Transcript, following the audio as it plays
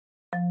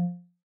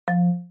Hello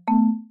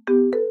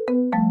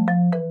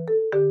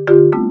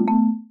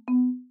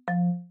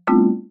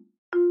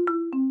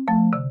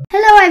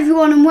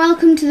everyone and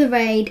welcome to the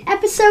raid,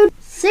 episode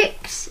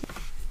 6.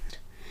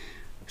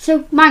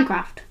 So,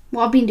 Minecraft,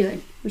 what I've been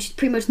doing, which is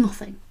pretty much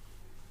nothing,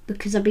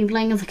 because I've been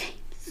playing other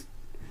games.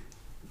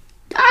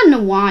 I don't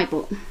know why,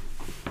 but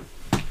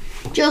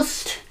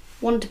just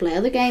wanted to play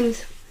other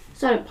games.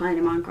 Started playing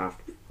in Minecraft.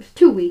 It's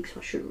 2 weeks,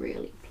 I should have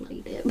really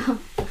played it, but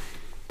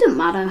doesn't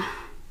matter.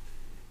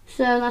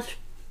 So that's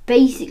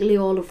basically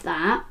all of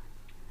that.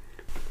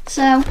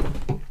 So,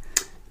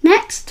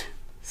 next,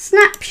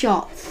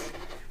 snapshots.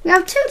 We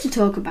have 2 to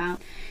talk about.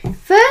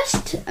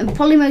 First, and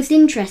probably most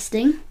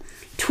interesting,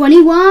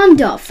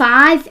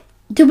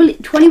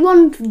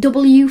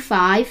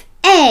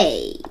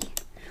 21W5A,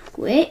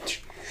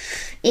 which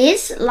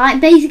is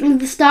like basically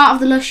the start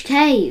of the Lush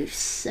Caves.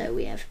 So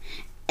we have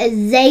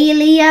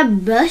azalea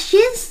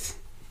bushes,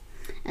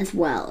 as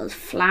well as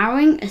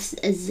flowering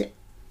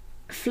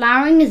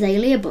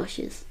azalea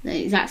bushes,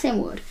 the exact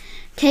same word.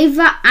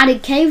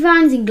 Added cave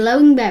vines and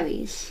glowing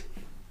berries.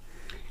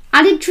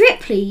 Added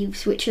drip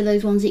leaves, which are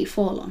those ones that you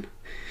fall on.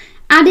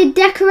 Added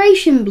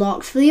decoration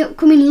blocks for the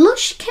upcoming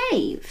Lush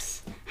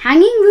Caves.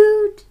 Hanging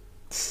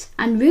roots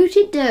and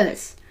rooted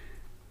dirts.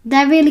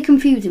 They're really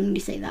confusing when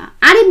you say that.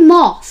 Added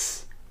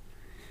moss.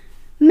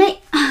 They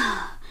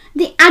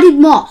added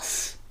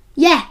moss.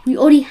 Yeah, we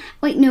already...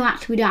 Wait, no,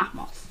 actually we don't have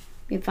moss.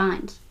 We have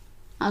vines.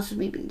 That's just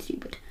me being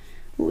stupid.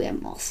 But we have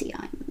mossy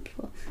items.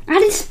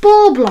 Added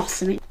spore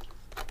blossom.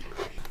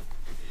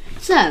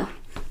 So...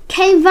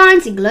 cave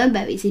vines and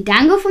glowberries who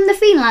dangle from the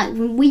ceiling like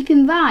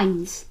weeping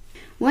vines.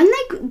 When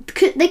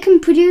they can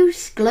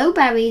produce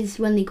glowberries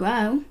when they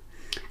grow,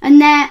 and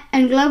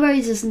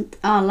glowberries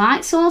are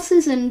light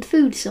sources and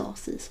food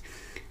sources,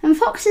 and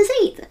foxes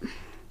eat them.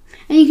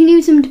 And you can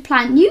use them to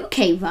plant new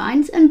cave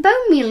vines, and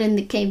bone meal in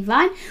the cave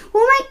vine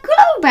will make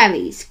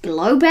glowberries.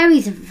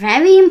 Glowberries are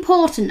very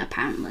important,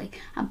 apparently.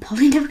 I'm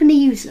probably never going to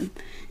use them.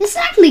 This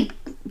actually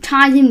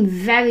ties in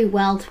very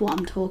well to what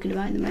I'm talking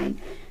about in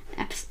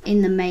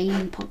the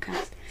main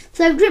podcast.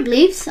 So drip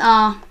leaves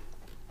are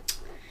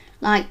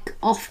like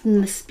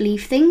often the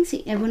leaf things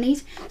that everyone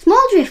needs.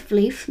 Small drip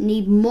leaf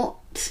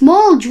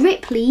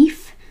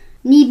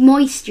need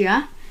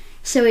moisture,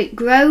 so it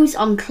grows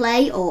on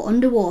clay or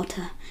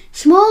underwater.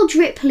 Small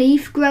drip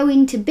leaf grow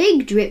into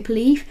big drip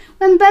leaf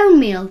when bone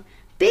mealed.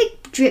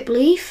 Big drip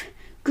leaf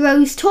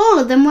grows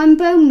taller than when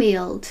bone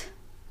mealed.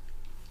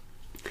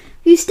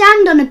 If you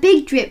stand on a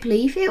big drip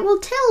leaf, it will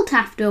tilt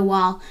after a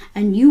while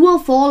and you will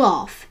fall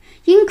off.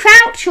 You can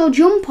crouch or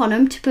jump on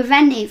them to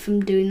prevent it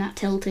from doing that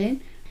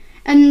tilting.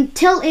 And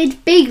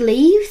tilted big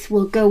leaves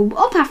will go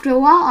up after a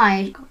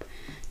while.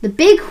 The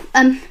big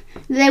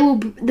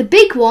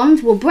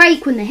ones will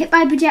break when they're hit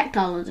by a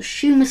projectile. I'd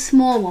assume a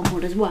small one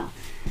would as well.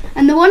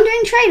 And the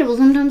wandering trader will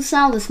sometimes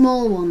sell the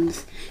small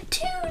ones.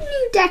 2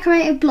 new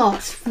decorative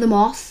blocks for the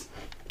moss.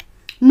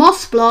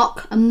 Moss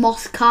block and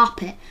moss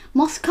carpet.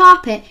 Moss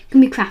carpet can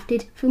be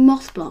crafted from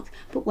moss blocks.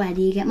 But where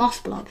do you get moss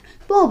blocks?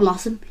 Spore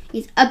blossom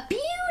is a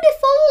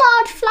beautiful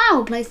large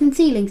flower placed in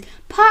ceilings.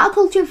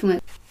 Particle from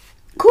it.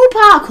 Cool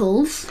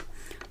particles,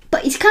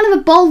 but it's kind of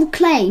a bold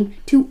claim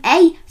to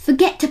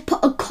forget to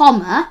put a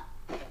comma.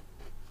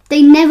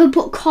 They never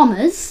put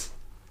commas.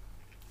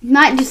 It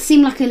might just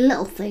seem like a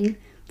little thing,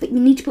 but you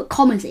need to put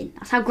commas in.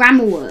 That's how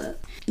grammar works.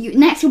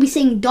 Next you'll be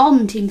saying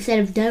don't instead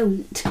of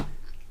don't.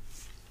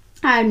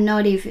 I have no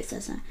idea if it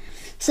says that.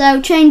 So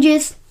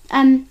changes.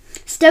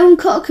 Stone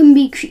cutter can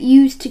be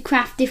used to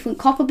craft different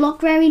copper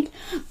block variants,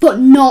 but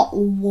not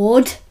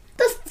wood.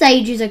 The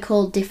stages are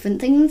called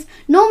different things.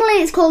 Normally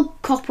it's called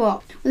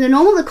copper. With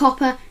the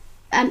copper,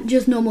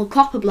 just normal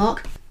copper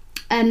block,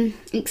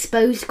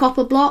 exposed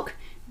copper block.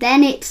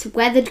 Then it's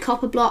weathered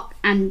copper block,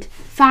 and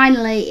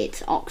finally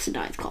it's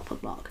oxidized copper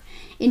block.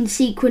 In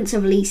sequence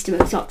of least to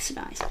most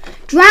oxidized.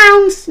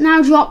 Drowns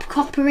now drop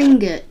copper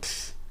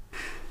ingots.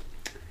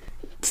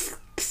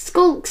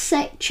 Skulk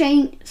sensor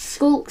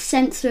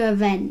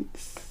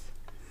events.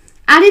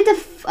 Added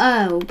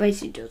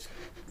basically does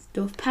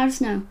stuff. Powder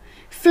snow.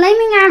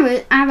 Flaming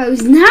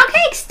arrows now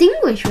get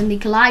extinguished when they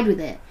collide with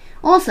it.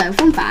 Also,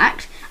 fun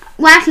fact.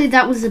 Well, actually,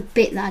 that was a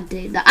bit that I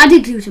did. I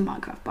did do some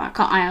Minecraft, but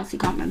I honestly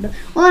can't remember.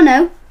 Well,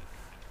 no,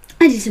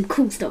 I did some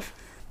cool stuff.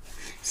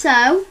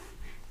 So,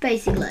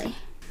 basically,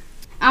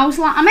 I was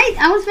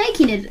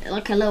making it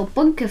like a little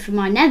bunker for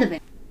my nether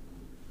bit.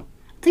 I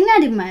think I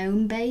did my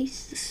own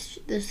base.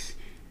 This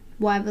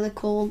whatever they're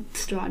called,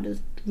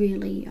 striders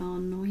really are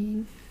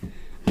annoying.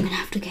 I'm gonna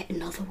have to get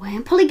another way.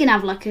 I'm probably gonna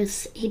have like a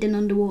hidden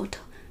underwater,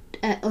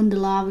 under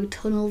lava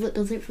tunnel that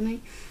does it for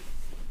me.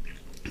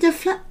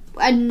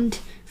 And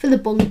for the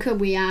bunker,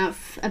 we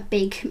have I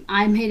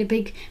made a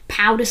big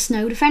powder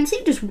snow defense.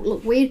 It just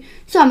looked weird,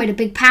 so I made a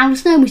big powder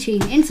snow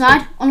machine.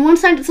 Inside, on one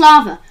side it's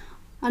lava.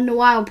 I don't know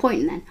why I'm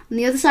pointing then. On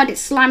the other side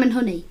it's slime and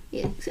honey.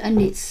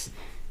 It's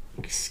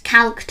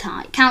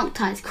calcite.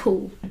 Calcite's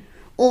cool.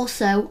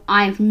 Also,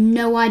 I have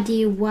no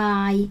idea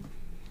why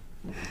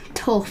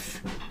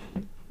tough,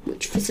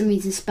 which for some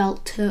reason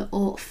spelled T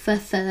or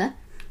fur,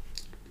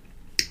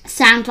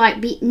 sounds like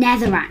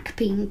netherrack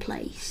being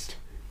placed.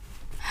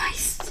 It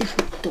still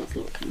does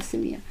look kind of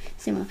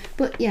similar.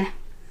 But yeah.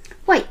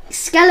 Wait,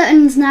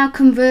 skeletons now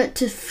convert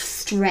to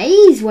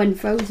strays when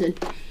frozen.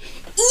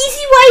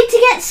 Easy way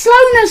to get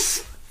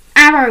slowness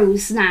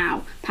arrows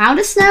now.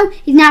 Powder snow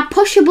is now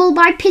pushable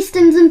by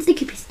pistons and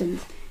sticky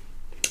pistons.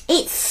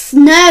 It's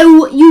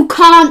snow, you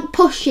can't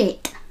push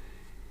it.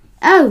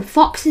 Oh,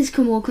 foxes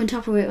can walk on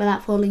top of it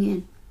without falling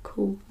in.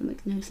 Cool, that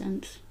makes no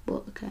sense,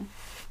 but okay.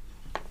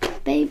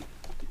 Babe,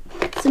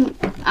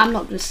 I'm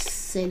not just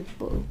saying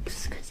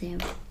books, because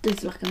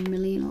there's like a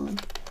million of them.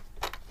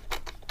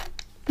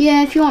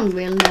 Yeah, if you want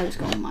real notes,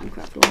 go on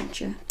Minecraft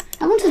Launcher.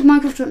 I wanted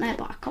Minecraft.net,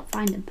 but I can't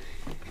find them.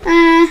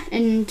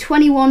 And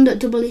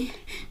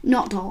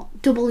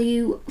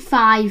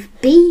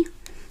 21.w5b.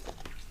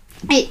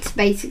 It's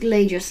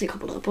basically just a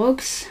couple of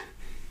bugs.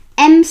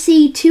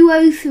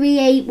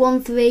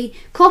 MC203813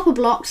 copper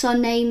blocks are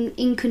named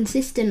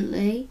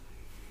inconsistently,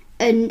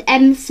 and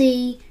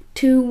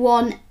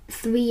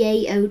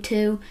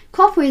MC213802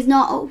 copper is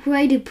not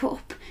upgraded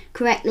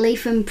correctly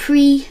from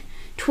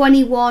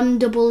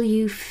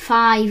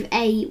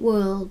pre-21W58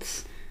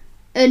 worlds,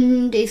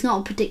 and it's not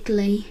a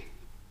particularly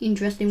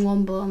interesting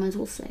one, but I might as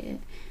well say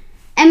it.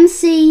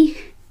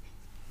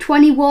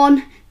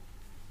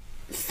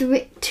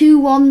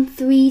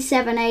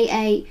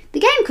 MC213788. The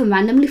game can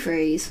randomly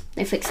freeze.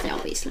 They fixed it,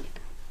 obviously.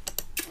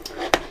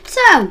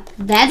 So,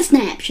 they're the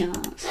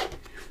snapshots.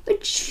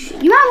 Which,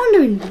 you might be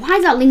wondering, why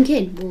is that link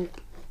in? Well,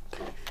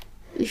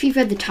 if you've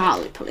read the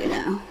title, you probably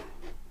know.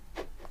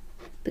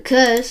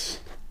 Because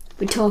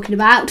we're talking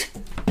about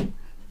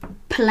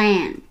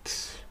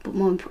plants. But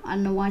more I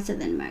don't know why I said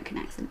that in an American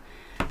accent.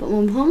 But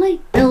more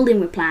importantly, building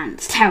with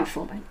plants.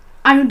 Terraforming.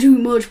 I don't do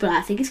much, but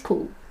I think it's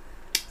cool.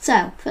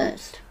 So,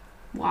 first,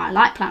 why I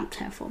like plant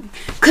terraforming.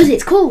 Because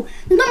it's cool.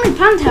 There's not many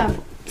plant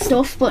terraforming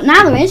stuff, but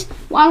now there is.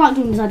 What I like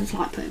doing is I just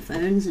like putting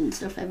ferns and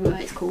stuff everywhere.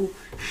 It's cool.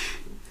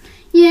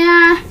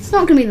 Yeah, it's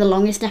not going to be the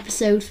longest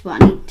episodes,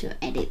 but I need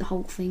to edit the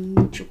whole thing,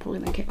 which will probably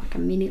make it like a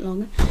minute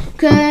longer.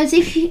 Because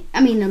a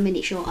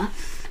minute shorter.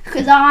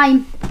 Because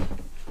I'm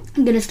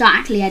going to start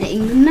actually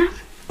editing them now.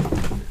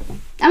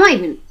 I might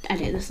even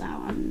edit this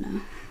out, I don't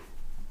know.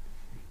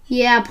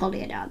 Yeah, I'll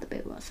probably edit out the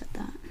bit where I said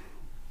that.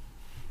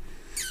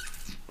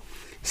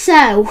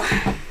 So,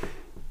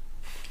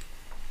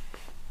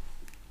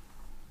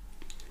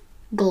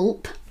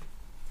 gulp.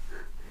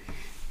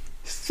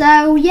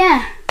 So,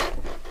 yeah.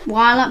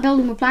 Why I like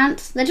building with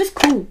plants? They're just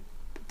cool.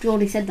 I've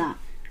already said that.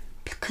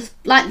 Because,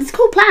 like, there's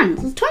cool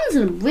plants. There's tons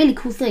of them really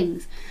cool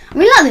things. I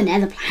really like the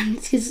nether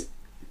plants because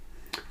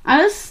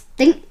I just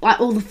think, like,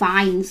 all the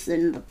vines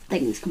and the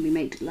things can be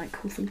made like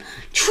cool things.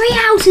 Tree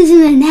houses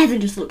in the nether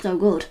just look so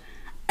good.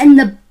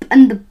 And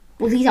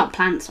well, these aren't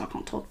plants, so I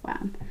can't talk about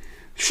them.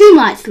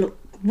 Streamlights look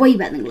way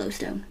better than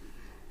glowstone.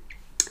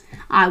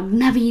 I will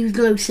never use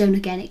glowstone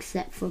again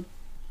except for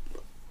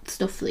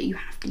stuff that you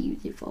have to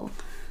use it for.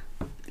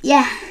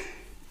 Yeah,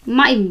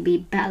 might even be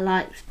better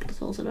lights, but I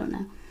also don't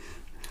know.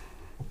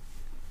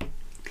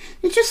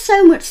 There's just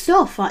so much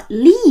stuff, like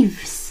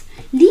leaves.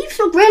 Leaves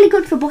look really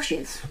good for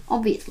bushes,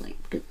 obviously,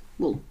 because,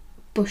 well,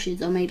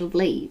 bushes are made of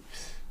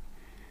leaves.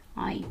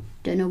 I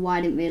don't know why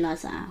I didn't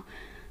realise that out.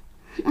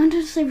 When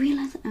did I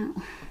realise that out?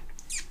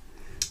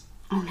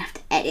 I'm going to have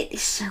to edit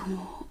this so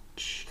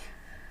much.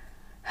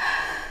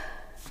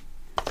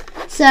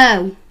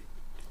 So,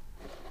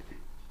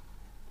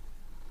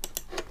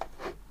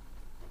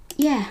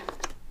 yeah.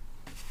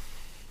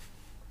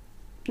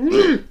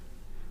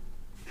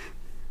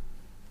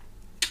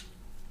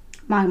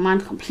 My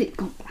mind's completely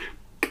gone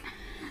blank.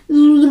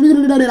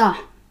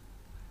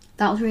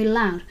 That was really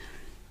loud.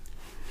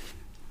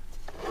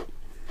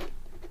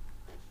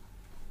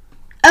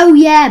 Oh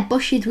yeah,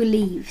 bushes with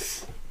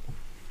leaves.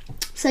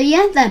 So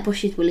yeah, they're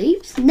bushes with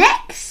leaves.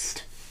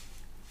 Next.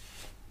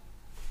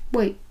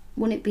 Wait,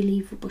 wouldn't it be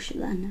leaf with bushes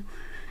then?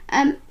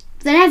 No.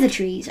 The nether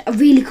trees are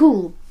really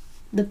cool.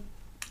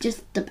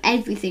 Just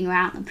everything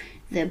around them.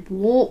 The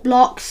warp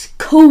blocks,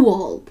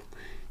 cool.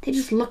 They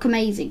just look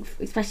amazing,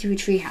 especially with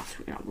treehouse,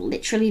 which I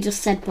literally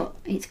just said, but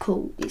it's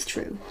cool, it's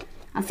true.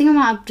 I think I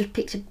might have just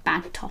picked a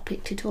bad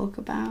topic to talk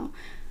about,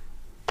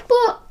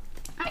 but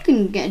I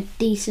can get a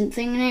decent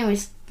thing. And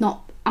anyways,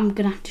 I'm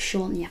gonna have to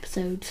shorten the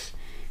episodes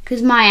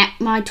because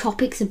my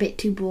topic's a bit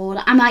too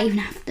broad. I might even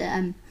have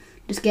to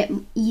just get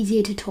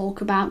easier to talk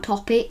about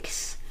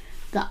topics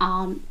that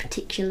aren't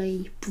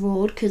particularly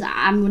broad because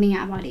I'm running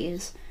out of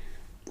ideas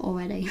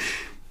already.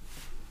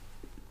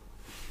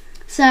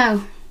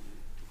 So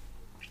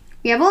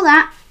we have all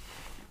that.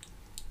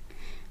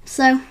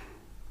 So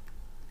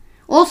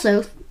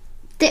also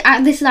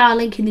this is our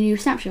link in the new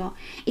snapshot.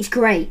 It's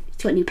great.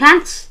 It's got new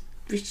plants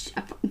which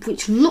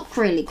look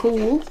really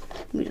cool.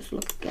 Let me just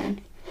look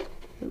again.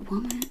 Wait,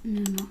 1 minute?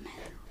 No, not now.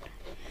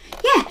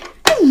 Yeah,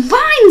 the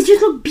vines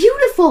just look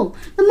beautiful.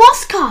 The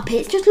moss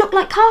carpets just look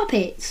like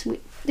carpets.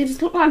 They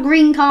just look like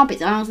green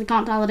carpets. I honestly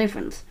can't tell the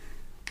difference.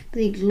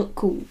 They look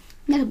cool.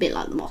 They're a bit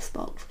like the moss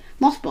box.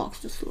 Moss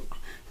box just look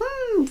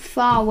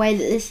far away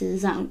that this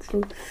is. That looks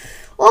cool.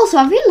 Also,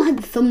 I really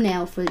like the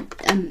thumbnail for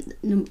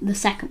the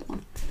second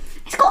one.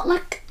 It's got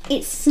like,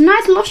 it's a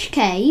nice lush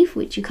cave,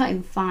 which you can't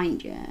even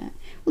find yet.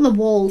 Well, the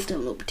walls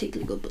don't look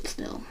particularly good, but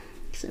still,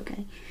 it's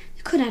okay.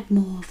 You could add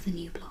more of the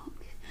new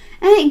blocks.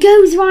 And it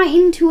goes right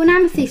into an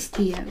amethyst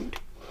geode.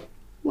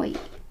 Wait,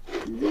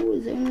 there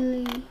was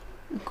only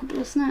a couple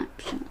of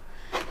snapshots.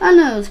 Oh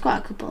no, there's quite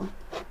a couple.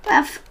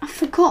 I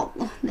forgot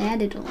they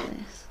added all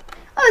this.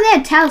 Oh, they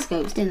had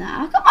telescopes, didn't they?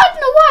 I don't know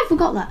why I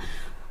forgot that.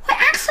 Wait,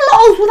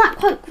 axolotls were that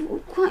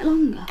quite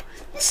longer.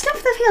 This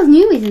stuff that feels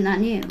new isn't that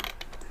new.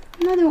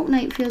 Another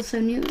update feels so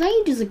new. It was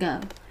ages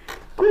ago.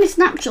 How many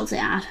snapshots it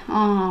had?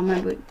 Oh, I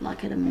remember it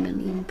like had a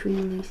million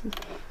pre-releases.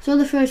 So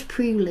the first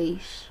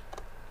pre-release.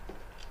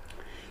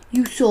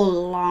 You saw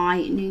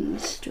lightning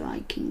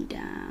striking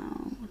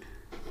down.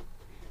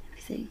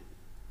 Everything.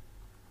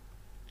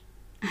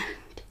 And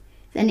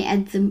then it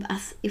had them,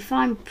 if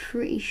I'm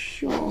pretty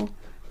sure,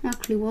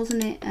 actually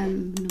wasn't it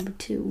number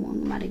 2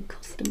 one added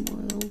custom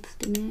worlds,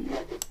 didn't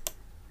it?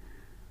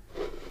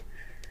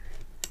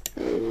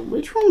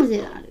 Which one was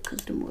it that added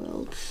custom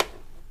worlds?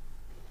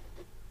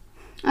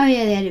 Oh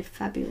yeah, they added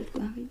fabulous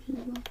graphics as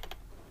well.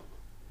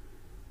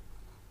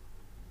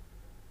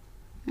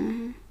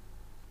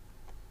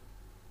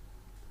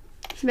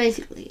 So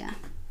basically, yeah.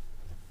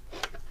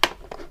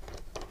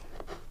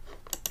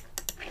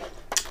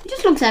 It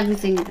just looks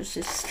everything,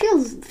 just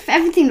feels,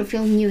 everything that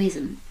feels new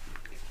isn't.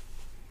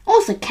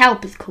 Also,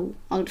 kelp is cool.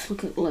 I'll just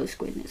look at glow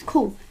squid and it's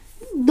cool.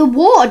 The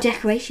water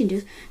decoration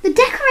does. The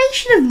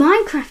decoration of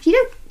Minecraft, you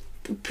don't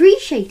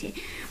appreciate it.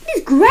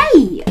 It's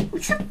great.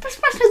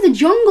 Especially the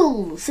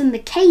jungles and the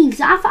caves.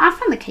 I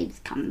found the caves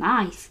kind of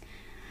nice.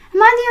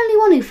 Am I the only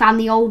one who found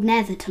the old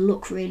nether to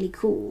look really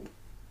cool?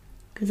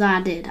 Because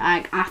I did.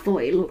 I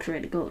thought it looked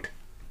really good.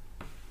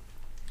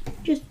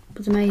 Just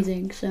was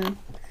amazing. So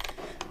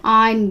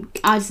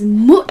as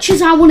much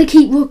as I want to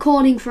keep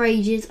recording for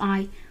ages,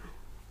 I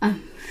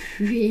am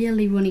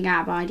really running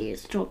out of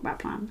ideas to talk about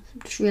plants.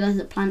 I just realised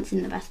that plants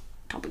isn't the best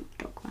topic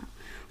to talk about.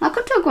 Well, I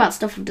could talk about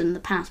stuff I've done in the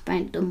past, but I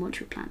ain't done much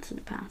with plants in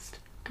the past.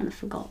 Kind of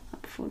forgot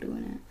that before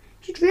doing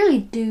it. Should really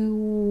do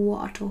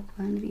what I talk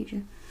about in the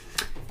future.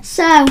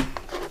 So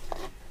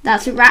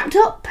that's it wrapped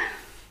up.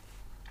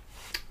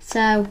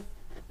 So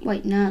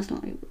wait, no, it's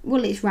not.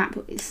 Well, it's wrapped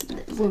up.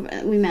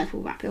 We may as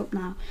well wrap it up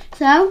now.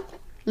 So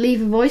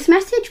leave a voice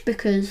message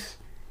because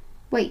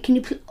can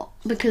you?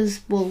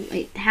 Because well,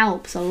 it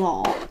helps a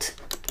lot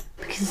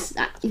because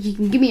you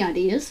can give me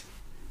ideas.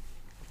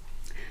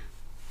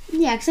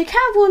 Yeah, because I kind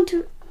of want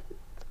to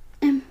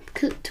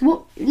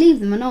leave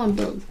them unknown,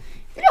 but if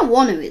you don't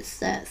want to,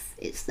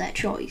 it's their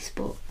choice.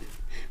 But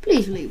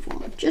please leave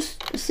one.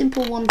 Just a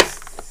simple one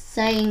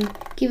saying,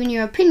 giving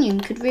your opinion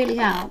could really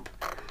help.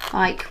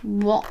 Like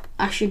what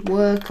I should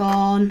work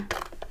on.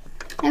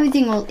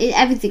 Everything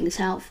is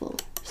helpful.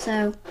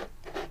 So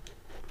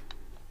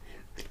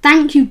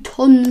thank you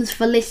tons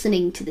for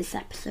listening to this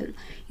episode.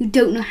 You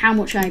don't know how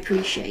much I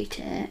appreciate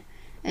it.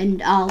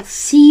 And I'll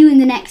see you in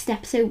the next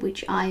episode,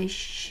 which I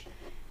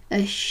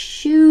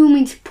assume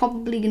it's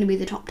probably going to be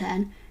the top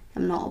 10.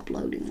 I'm not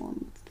uploading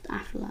one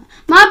after that.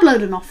 I'm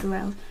uploading off the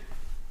rails.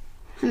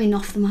 I mean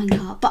off the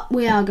minecart. But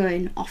we are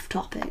going off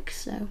topic.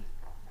 So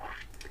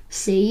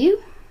see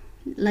you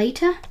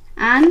later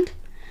and